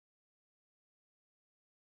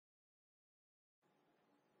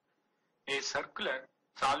A circular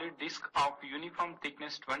solid disc of uniform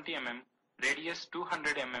thickness 20 mm, radius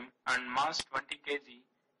 200 mm and mass 20 kg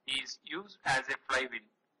is used as a flywheel.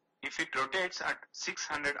 If it rotates at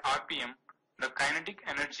 600 rpm, the kinetic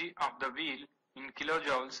energy of the wheel in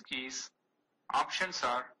kilojoules is, options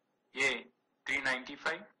are A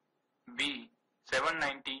 395, B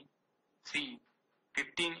 790, C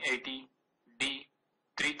 1580, D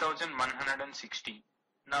 3160.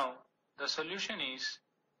 Now the solution is,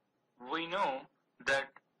 we know that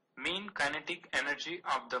mean kinetic energy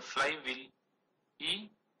of the flywheel E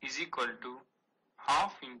is equal to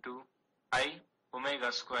half into I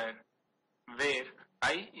omega square, where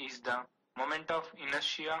I is the moment of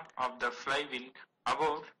inertia of the flywheel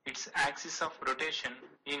about its axis of rotation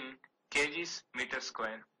in kgs meter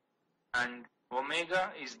square, and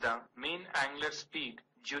omega is the mean angular speed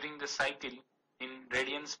during the cycle in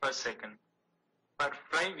radians per second. For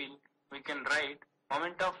flywheel, we can write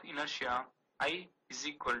moment of inertia I is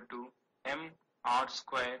equal to mr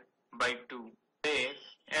square by 2, where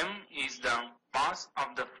m is the mass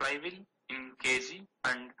of the flywheel in kg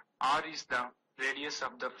and r is the radius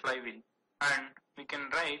of the flywheel, and we can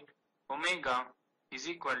write omega is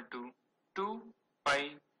equal to 2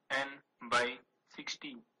 pi n by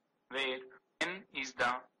 60, where n is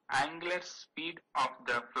the angular speed of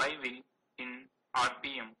the flywheel in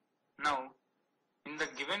rpm. Now in the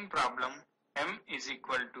given problem, m is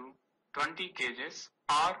equal to 20 kgs,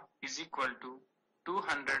 r is equal to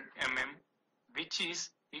 200 mm, which is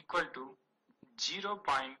equal to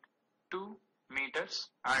 0.2 meters,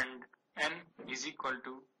 and n is equal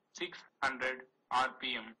to 600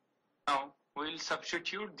 rpm. Now we will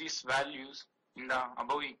substitute these values in the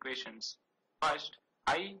above equations. First,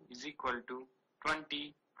 I is equal to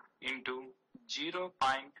 20 into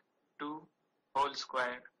 0.2 whole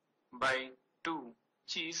square by 2,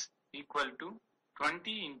 which is equal to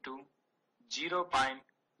 20 into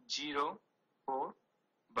 0.04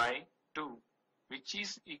 by 2, which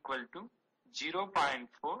is equal to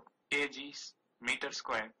 0.4 kgs meter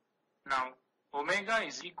square. Now omega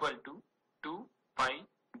is equal to 2 pi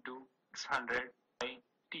into 600 by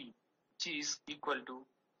t, which is equal to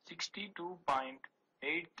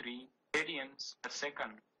 62.83 radians per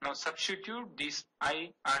second. Now substitute these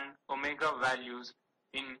I and omega values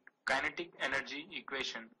in kinetic energy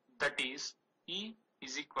equation, that is E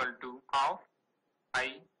is equal to half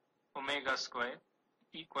I omega square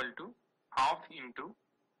equal to half into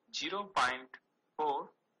 0.4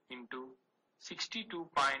 into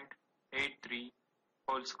 62.83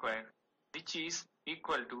 whole square, which is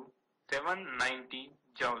equal to 790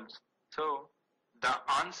 joules. So the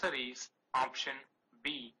answer is option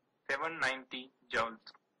B, 790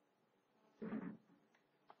 joules.